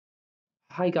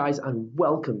Hi guys, and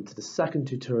welcome to the second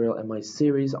tutorial in my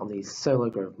series on the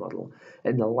Solow Growth Model.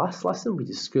 In the last lesson we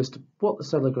discussed what the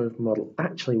Solow Growth Model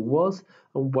actually was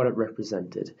and what it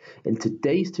represented. In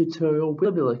today's tutorial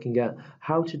we'll be looking at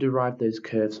how to derive those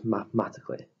curves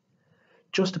mathematically.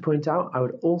 Just to point out, I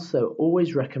would also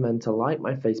always recommend to like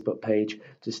my Facebook page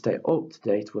to stay up to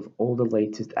date with all the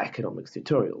latest economics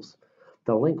tutorials.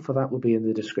 The link for that will be in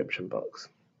the description box.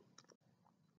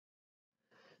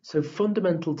 So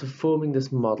fundamental to forming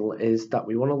this model is that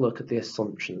we want to look at the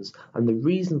assumptions, and the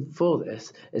reason for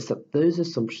this is that those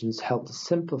assumptions help to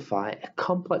simplify a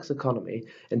complex economy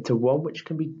into one which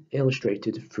can be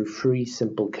illustrated through three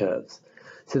simple curves.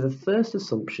 So the first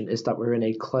assumption is that we're in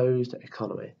a closed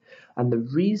economy, and the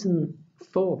reason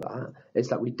for that is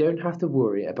that we don't have to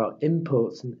worry about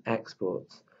imports and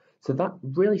exports. So that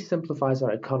really simplifies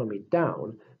our economy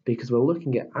down because we're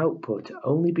looking at output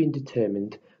only being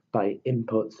determined by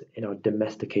inputs in our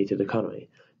domesticated economy,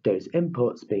 those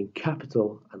inputs being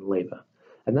capital and labour.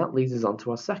 And that leads us on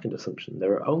to our second assumption.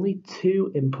 There are only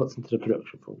two inputs into the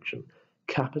production function,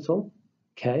 capital,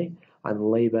 K, and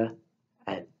labour,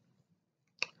 N.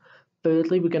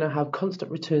 Thirdly, we're going to have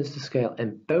constant returns to scale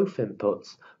in both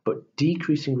inputs, but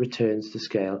decreasing returns to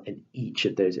scale in each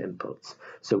of those inputs.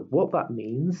 So what that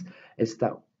means is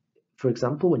that, for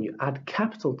example, when you add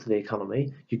capital to the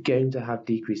economy, you're going to have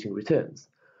decreasing returns.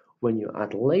 When you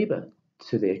add labour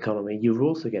to the economy, you're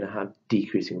also going to have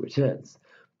decreasing returns.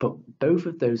 But both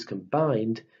of those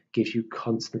combined gives you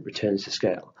constant returns to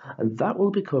scale. And that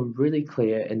will become really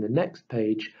clear in the next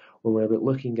page when we're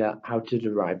looking at how to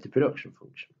derive the production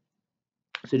function.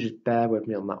 So just bear with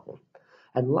me on that one.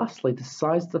 And lastly, the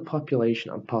size of the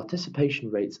population and participation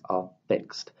rates are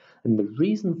fixed. And the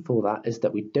reason for that is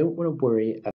that we don't want to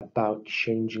worry about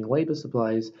changing labour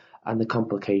supplies and the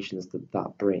complications that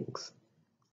that brings.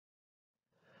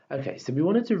 Okay, so we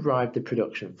want to derive the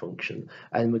production function,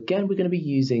 and again we're going to be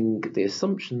using the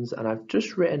assumptions, and I've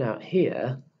just written out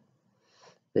here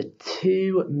the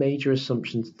two major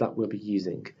assumptions that we'll be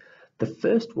using. The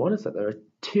first one is that there are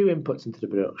two inputs into the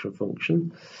production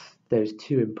function, those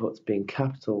two inputs being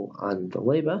capital and the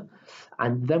labour,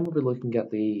 and then we'll be looking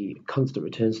at the constant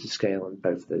returns to scale on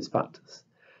both of those factors.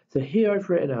 So here I've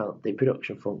written out the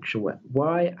production function where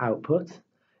y output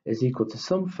is equal to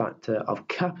some factor of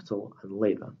capital and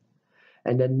labour.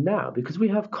 And then now, because we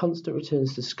have constant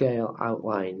returns to scale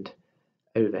outlined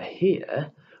over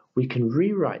here, we can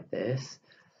rewrite this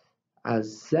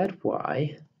as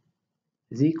zy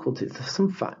is equal to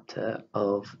some factor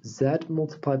of z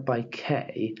multiplied by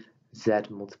k, z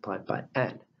multiplied by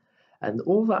n. And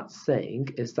all that's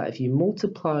saying is that if you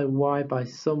multiply y by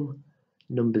some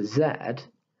number z,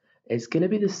 it's going to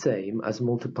be the same as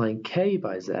multiplying k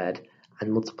by z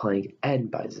and multiplying n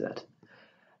by z.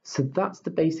 So that's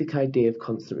the basic idea of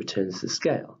constant returns to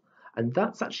scale. And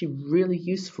that's actually really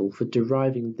useful for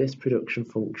deriving this production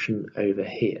function over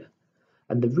here.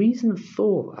 And the reason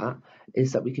for that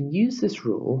is that we can use this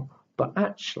rule, but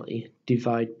actually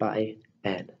divide by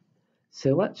n.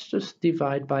 So let's just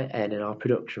divide by n in our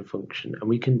production function, and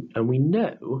we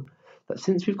know that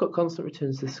since we've got constant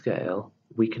returns to scale,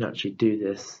 we can actually do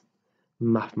this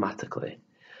mathematically.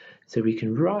 So we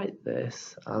can write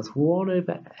this as 1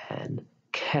 over n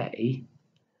k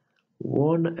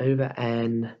 1 over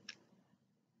n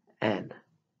n.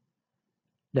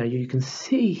 Now you can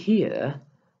see here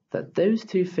that those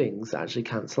two things actually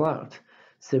cancel out.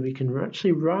 So we can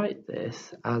actually write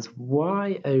this as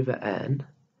y over n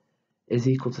is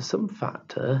equal to some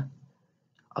factor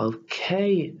of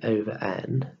k over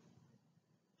n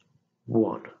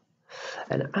 1.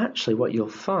 And actually what you'll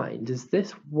find is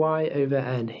this y over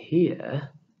n here,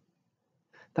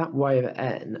 that y over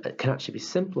n can actually be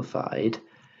simplified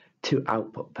to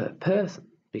output per person,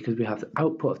 because we have the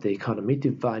output of the economy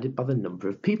divided by the number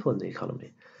of people in the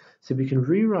economy. So we can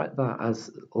rewrite that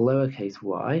as lowercase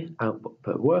y, output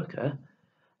per worker,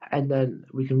 and then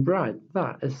we can write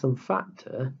that as some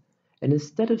factor, and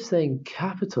instead of saying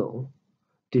capital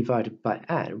divided by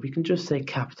n, we can just say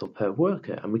capital per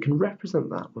worker, and we can represent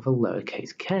that with a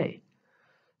lowercase k.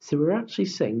 So we're actually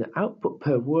saying that output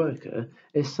per worker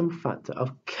is some factor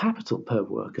of capital per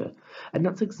worker, and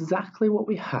that's exactly what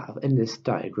we have in this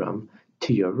diagram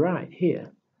to your right here,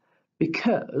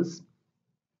 because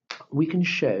we can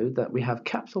show that we have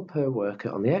capital per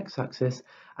worker on the x-axis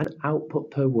and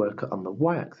output per worker on the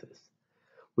y-axis.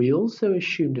 We also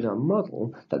assumed in our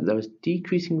model that there was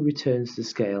decreasing returns to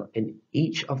scale in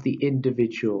each of the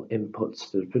individual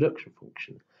inputs to the production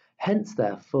function. Hence,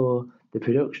 therefore, the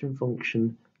production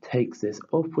function takes this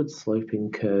upward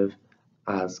sloping curve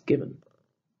as given.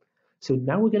 So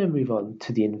now we're going to move on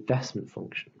to the investment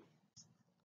function.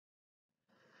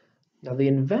 Now the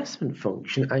investment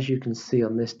function, as you can see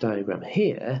on this diagram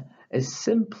here, is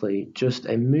simply just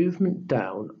a movement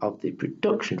down of the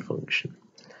production function.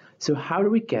 So how do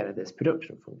we get at this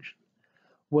production function?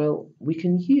 Well, we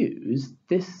can use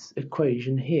this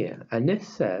equation here, and this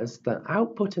says that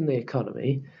output in the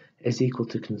economy is equal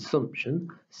to consumption,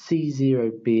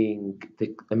 C0 being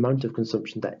the amount of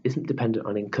consumption that isn't dependent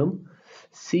on income,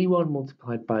 C1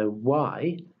 multiplied by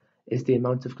Y is the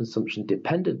amount of consumption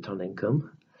dependent on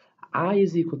income, I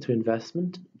is equal to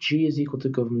investment, G is equal to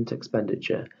government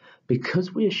expenditure.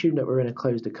 Because we assume that we're in a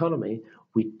closed economy,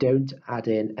 we don't add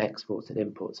in exports and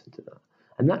imports into that.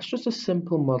 And that's just a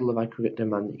simple model of aggregate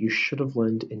demand that you should have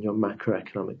learned in your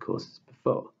macroeconomic courses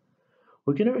before.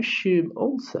 We're going to assume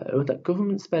also that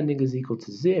government spending is equal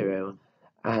to 0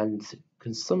 and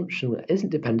consumption that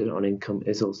isn't dependent on income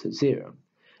is also 0.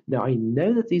 Now I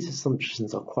know that these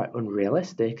assumptions are quite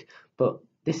unrealistic, but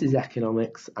this is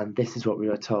economics and this is what we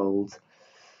were told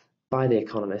by the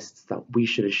economists that we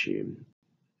should assume.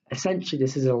 Essentially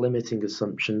this is a limiting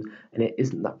assumption and it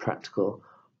isn't that practical,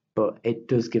 but it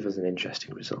does give us an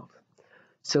interesting result.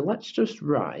 So let's just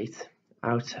write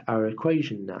out our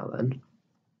equation now then.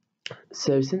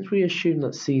 So since we assume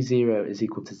that C0 is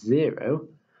equal to 0,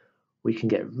 we can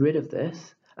get rid of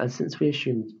this, and since we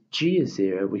assume G is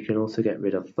 0, we can also get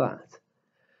rid of that.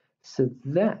 So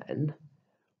then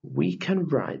we can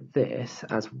write this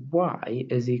as Y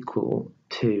is equal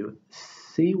to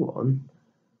C1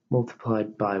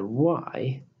 multiplied by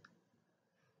Y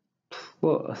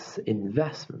plus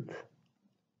investment.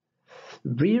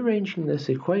 Rearranging this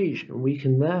equation, we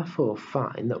can therefore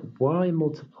find that Y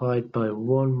multiplied by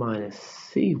 1 minus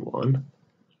C1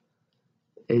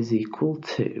 is equal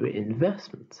to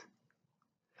investment.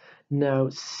 Now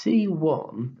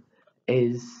C1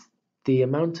 is the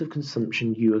amount of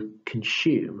consumption you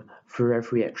consume for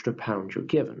every extra pound you're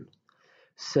given.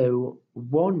 So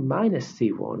 1 minus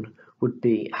C1 would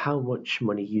be how much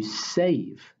money you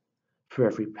save for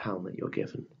every pound that you're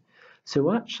given.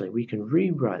 So actually we can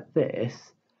rewrite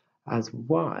this as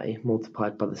Y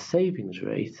multiplied by the savings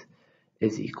rate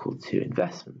is equal to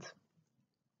investment.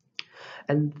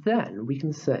 And then we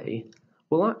can say,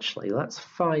 well actually let's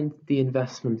find the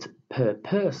investment per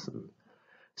person.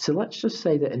 So let's just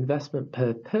say that investment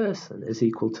per person is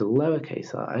equal to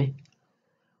lowercase I.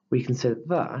 We can say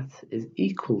that is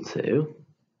equal to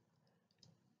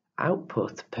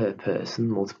output per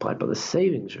person multiplied by the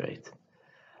savings rate.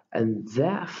 And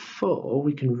therefore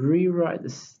we can rewrite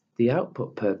the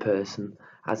output per person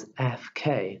as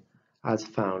FK as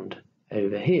found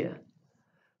over here.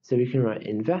 So we can write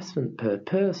investment per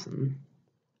person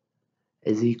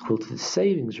is equal to the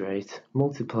savings rate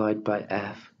multiplied by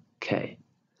FK.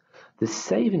 The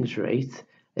savings rate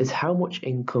is how much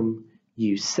income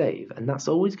you save, and that's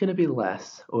always going to be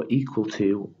less or equal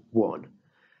to 1.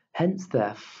 Hence,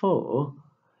 therefore,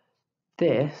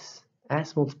 this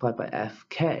S multiplied by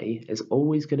Fk is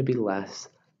always going to be less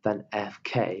than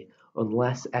Fk,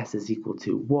 unless S is equal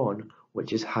to 1,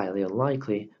 which is highly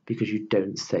unlikely because you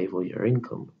don't save all your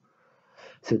income.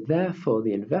 So therefore,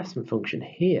 the investment function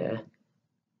here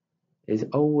is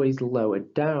always lower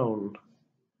down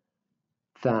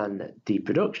than the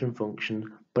production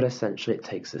function, but essentially it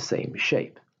takes the same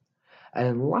shape. And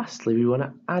then lastly, we want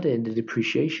to add in the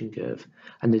depreciation curve.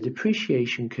 And the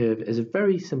depreciation curve is a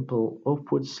very simple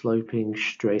upward sloping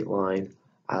straight line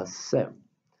as so.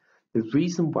 The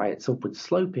reason why it's upward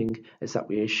sloping is that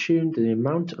we assume the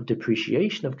amount of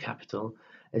depreciation of capital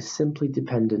is simply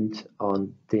dependent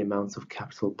on the amount of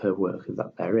capital per worker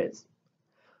that there is.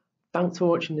 Thanks for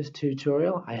watching this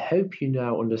tutorial. I hope you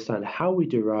now understand how we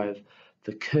derive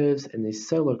the curves in the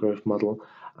Solow Growth Model,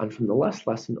 and from the last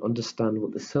lesson understand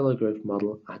what the Solow Growth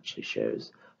Model actually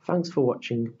shows. Thanks for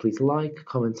watching. Please like,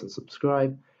 comment and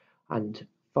subscribe, and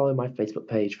follow my Facebook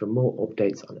page for more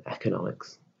updates on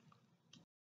economics.